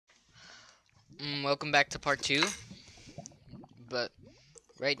Welcome back to part 2. But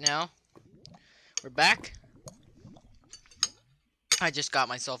right now, we're back. I just got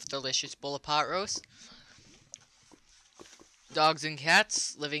myself a delicious bowl of pot roast. Dogs and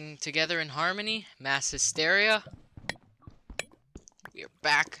cats living together in harmony. Mass hysteria. We are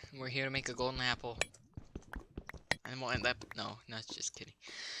back. And we're here to make a golden apple. And we'll end up. No, just kidding.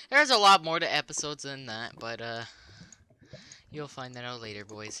 There's a lot more to episodes than that, but you'll find that out later,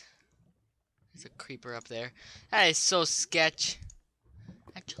 boys. There's a creeper up there. That is so sketch.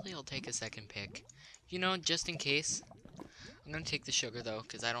 Actually, I'll take a second pick. You know, just in case. I'm gonna take the sugar though,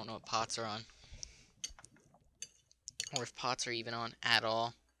 because I don't know what pots are on. Or if pots are even on at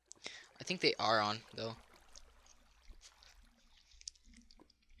all. I think they are on, though.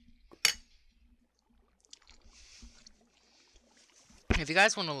 If you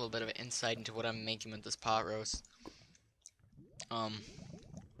guys want a little bit of an insight into what I'm making with this pot roast,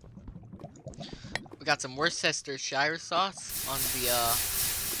 we got some Worcestershire sauce on the,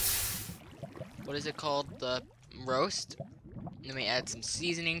 what is it called? The roast. And then we add some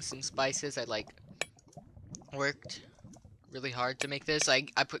seasoning, some spices. I worked really hard to make this. I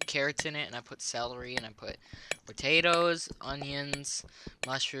put carrots in it, and I put celery, and I put potatoes, onions,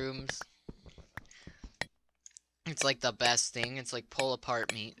 mushrooms. It's like the best thing. It's like pull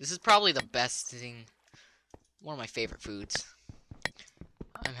apart meat. This is probably the best thing. One of my favorite foods.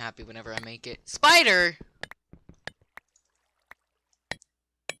 I'm happy whenever I make it. Spider!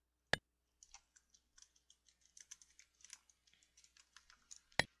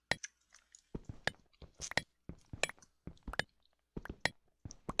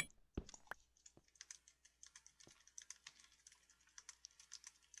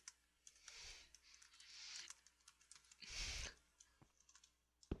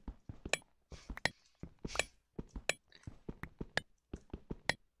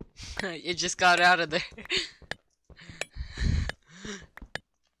 It just got out of there.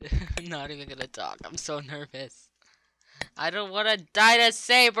 I'm not even gonna talk. I'm so nervous. I don't want to die to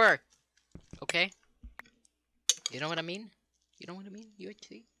Saber. Okay? You know what I mean? You know what I mean?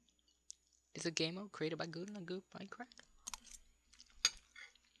 UHC is a game mode created by Good and a Goop by Crack.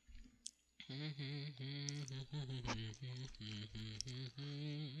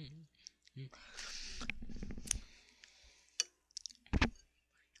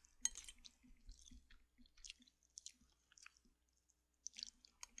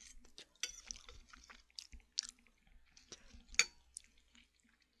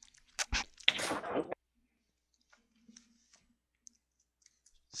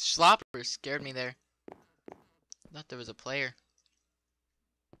 Slopper scared me there. Thought there was a player.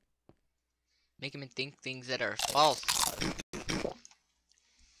 Make him think things that are false.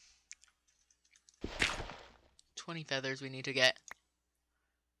 20 feathers we need to get.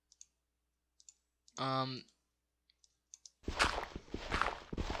 Do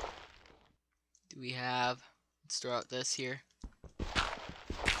we have... Let's throw out this here.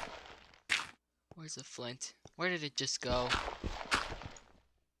 Where's the flint? Where did it just go?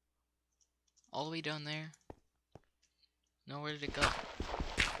 All the way down there? No, where did it go? I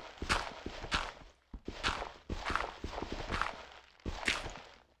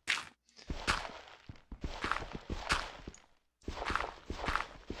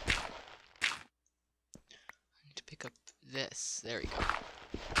need to pick up this. There we go.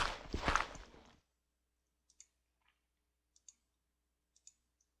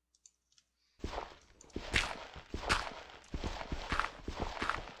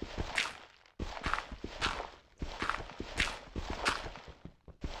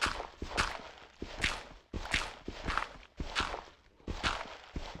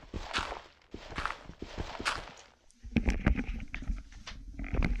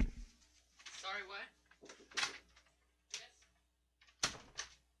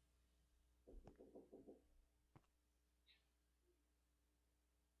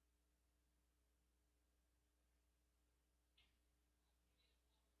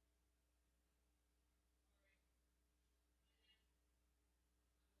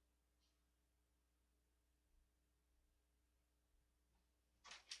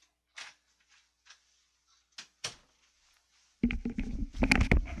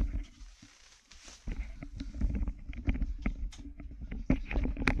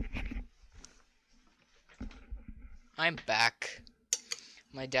 I'm back.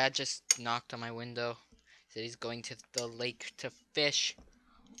 My dad just knocked on my window. Said he's going to the lake to fish.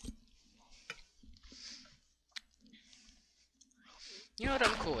 You know what?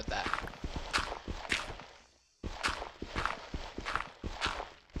 I'm cool with that.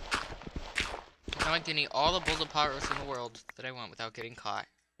 Now I can eat all the bowls of pot roast in the world that I want without getting caught.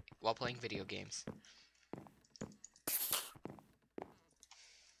 while playing video games.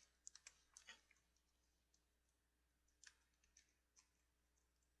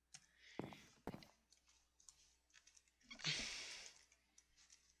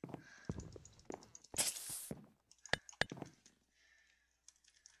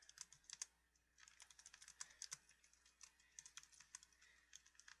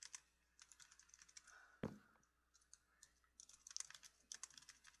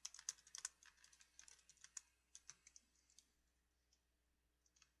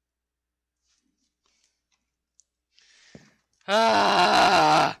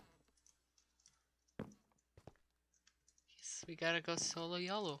 Ah! Yes, we gotta go solo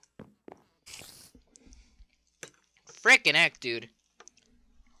YOLO. Frickin' heck, dude.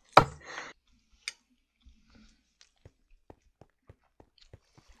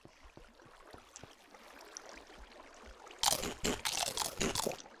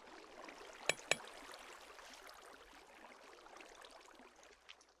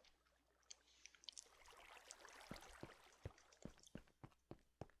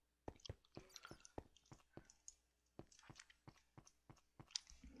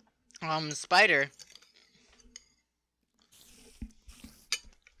 Spider.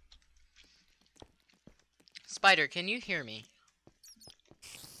 Spider, can you hear me?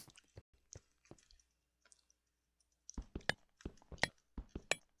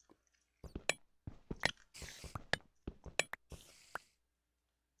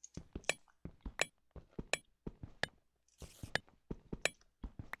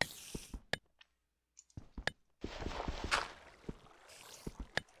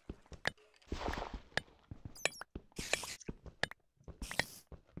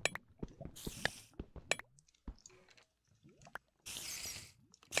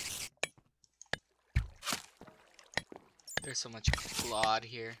 There's so much blood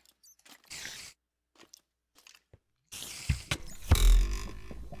here.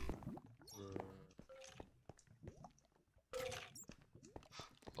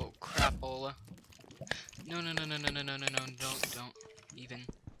 Oh crap, Ola. No, don't even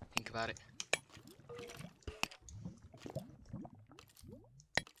think about it.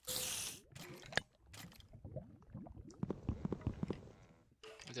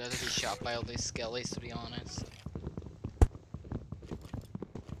 I'd rather be shot by all these skellies, to be honest.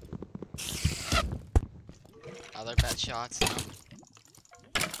 Other bad shots, no.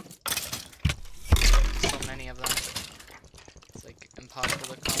 So many of them. It's like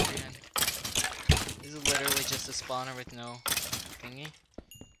impossible to comprehend. This is literally just a spawner with no thingy.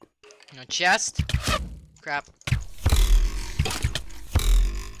 No chest. Crap.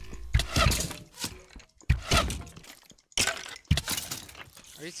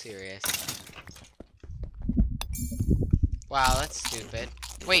 Are you serious? Wow, that's stupid.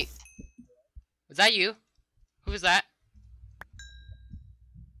 Wait. Was that you? Who was that?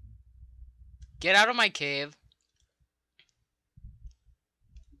 Get out of my cave.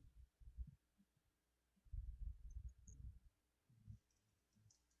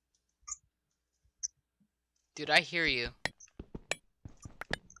 Dude, I hear you.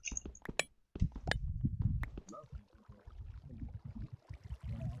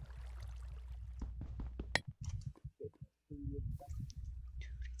 Dude,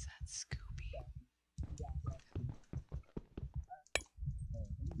 it's that Scooby.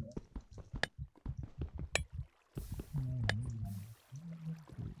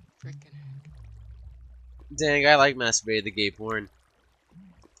 Frickin' heck. Dang, I like masturbated the gay porn.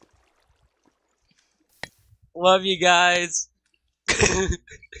 Love you guys. God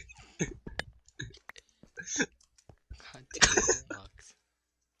damn it, Lux.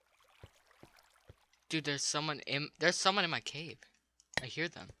 Dude, there's someone in my cave. I hear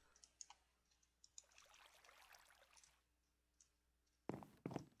them.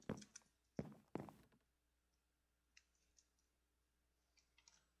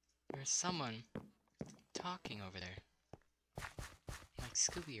 There's someone talking over there. Like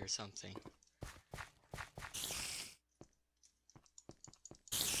Scooby or something.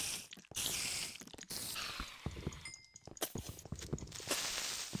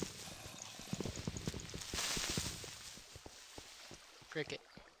 Cricket.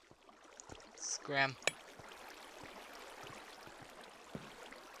 Scram.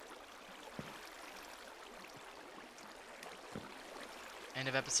 End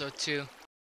of episode 2.